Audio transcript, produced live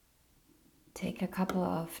Take a couple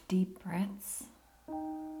of deep breaths.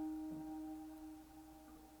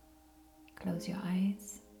 Close your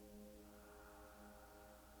eyes.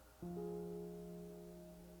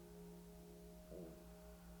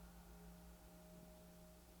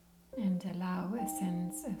 And allow a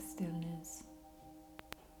sense of stillness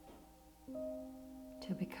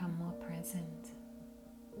to become more present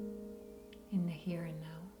in the here and now.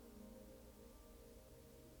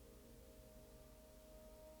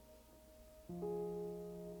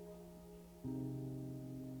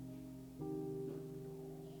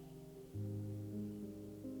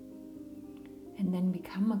 And then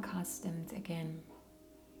become accustomed again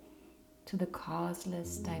to the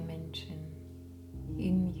causeless dimension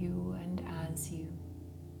in you and as you.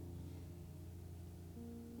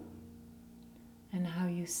 And how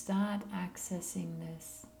you start accessing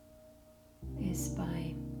this is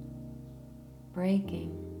by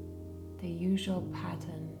breaking the usual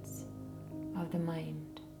patterns of the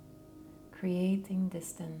mind, creating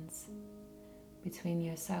distance between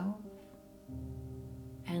yourself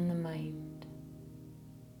and the mind,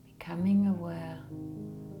 becoming aware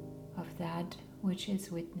of that which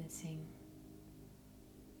is witnessing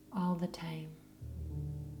all the time,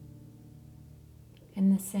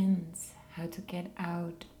 in the sense how to get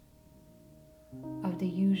out of the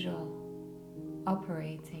usual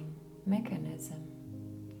operating mechanism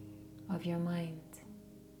of your mind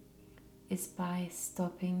is by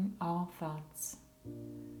stopping all thoughts,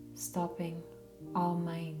 stopping all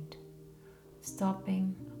mind,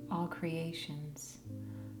 stopping all creations,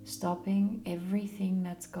 stopping everything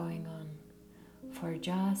that's going on for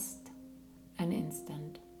just an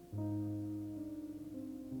instant.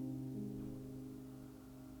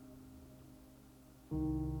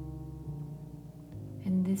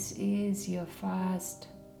 And this is your first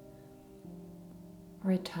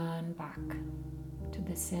return back to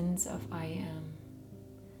the sense of I am.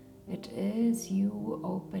 It is you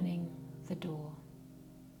opening the door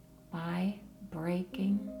by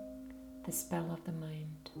breaking the spell of the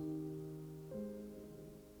mind.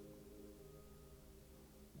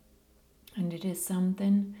 And it is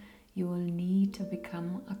something you will need to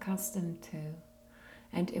become accustomed to,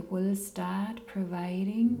 and it will start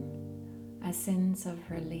providing a sense of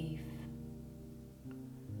relief.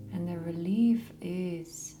 And the relief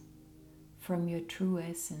is from your true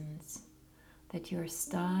essence, that you're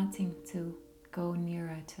starting to go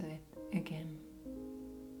nearer to it again.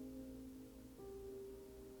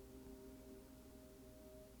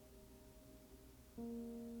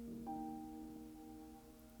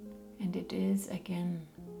 And it is again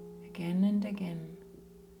and again.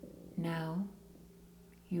 Now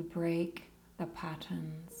you break the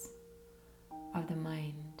patterns of the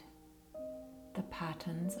mind, the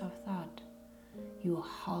patterns of thought. You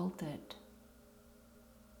halt it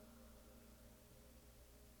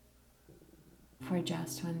for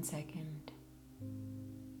just 1 second.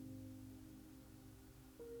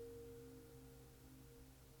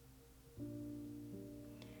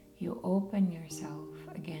 You open yourself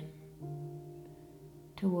again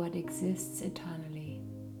to what exists eternally,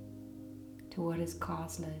 to what is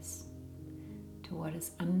causeless, to what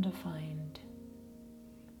is undefined,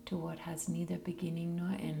 to what has neither beginning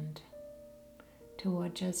nor end, to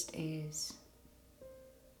what just is.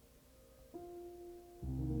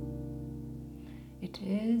 It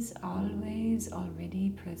is always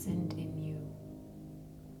already present in you,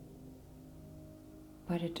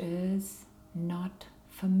 but it is not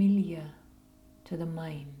familiar to the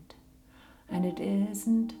mind, and it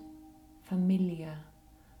isn't familiar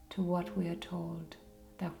to what we are told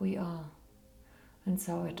that we are, and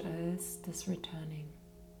so it is this returning.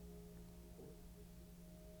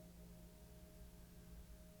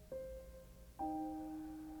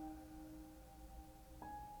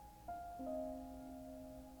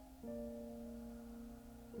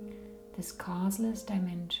 This causeless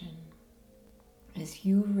dimension is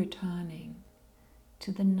you returning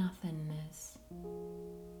to the nothingness,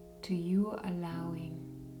 to you allowing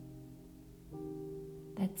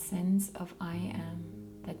that sense of I am,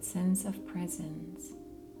 that sense of presence,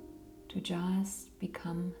 to just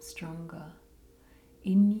become stronger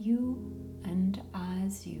in you and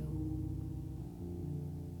as you.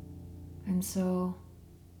 And so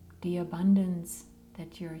the abundance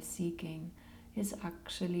that you're seeking is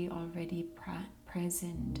actually already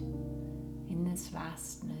present in this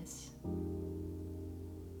vastness,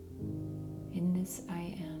 in this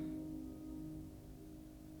I am,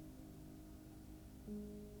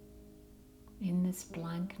 in this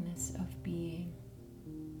blankness of being.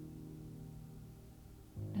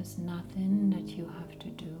 There's nothing that you have to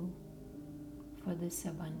do for this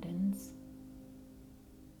abundance.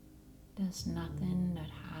 There's There's nothing that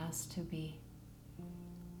has to be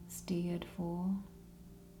steered for,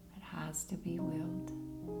 that has to be willed.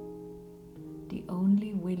 The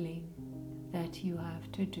only willing that you have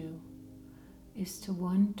to do is to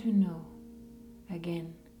want to know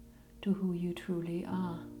again to who you truly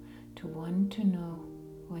are, to want to know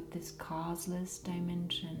what this causeless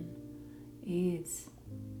dimension is.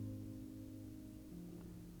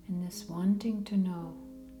 And this wanting to know,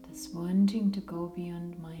 this wanting to go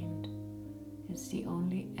beyond mind, is the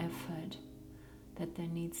only effort that there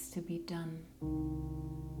needs to be done.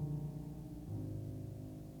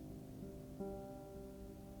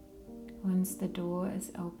 Once the door is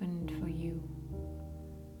opened for you,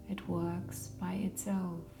 it works by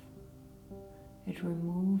itself. It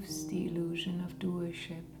removes the illusion of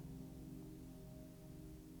doership.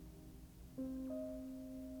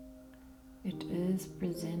 It is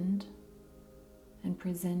present and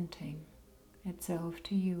presenting itself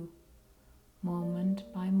to you moment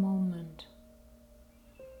by moment,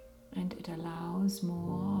 and it allows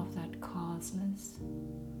more of that causeless,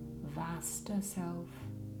 vaster self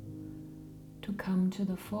to come to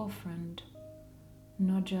the forefront,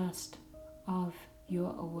 not just of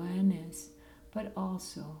your awareness, but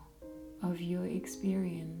also of your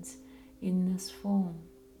experience in this form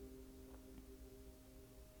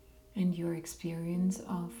and your experience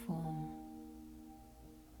of form.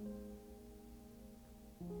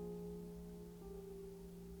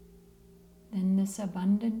 Then this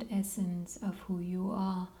abundant essence of who you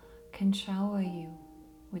are can shower you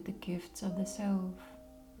with the gifts of the self,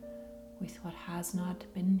 with what has not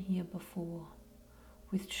been here before,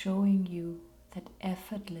 with showing you that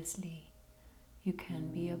effortlessly you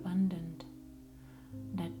can be abundant,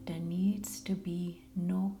 that there needs to be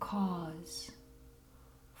no cause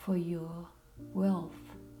for your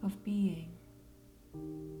wealth of being,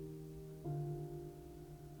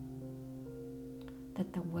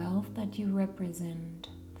 that the wealth that you represent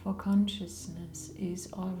for consciousness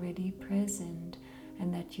is already present,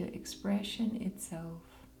 and that your expression itself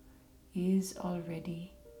is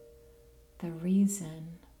already the reason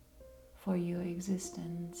for your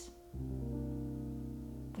existence,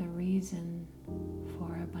 the reason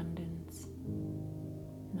for abundance.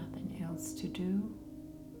 Nothing else to do,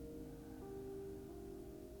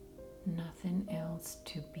 nothing else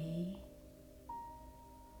to be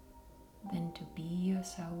than to be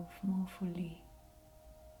yourself more fully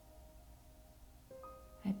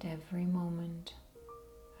at every moment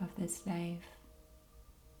of this life.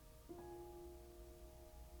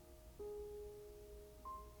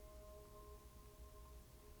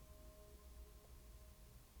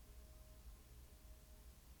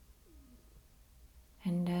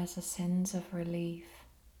 And there's a sense of relief.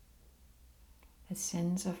 A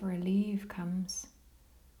sense of relief comes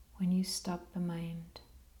when you stop the mind,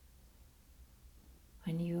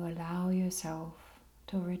 when you allow yourself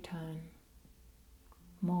to return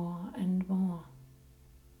more and more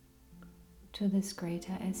to this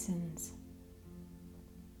greater essence.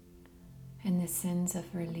 And this sense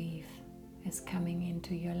of relief is coming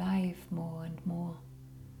into your life more and more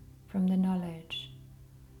from the knowledge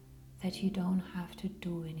that you don't have to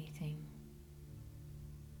do anything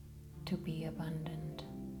to be abundant,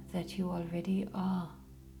 that you already are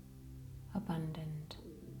abundant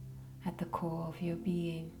at the core of your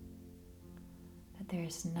being, that there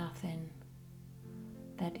is nothing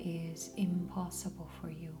that is impossible for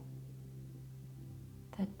you,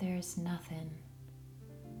 that there is nothing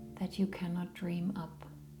that you cannot dream up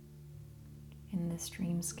in this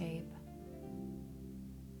dreamscape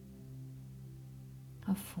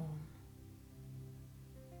of form.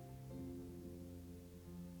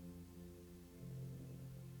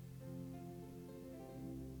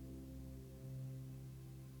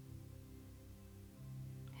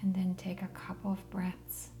 And then take a couple of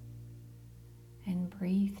breaths and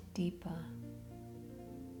breathe deeper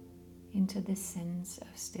into this sense of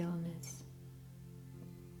stillness,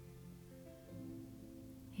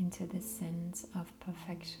 into this sense of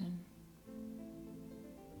perfection,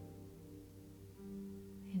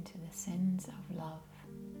 into the sense of love,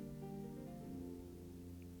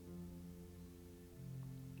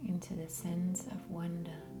 into the sense of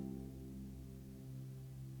wonder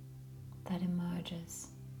that emerges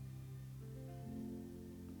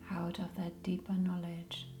out of that deeper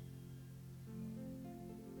knowledge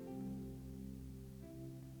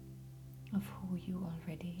of who you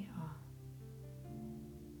already are.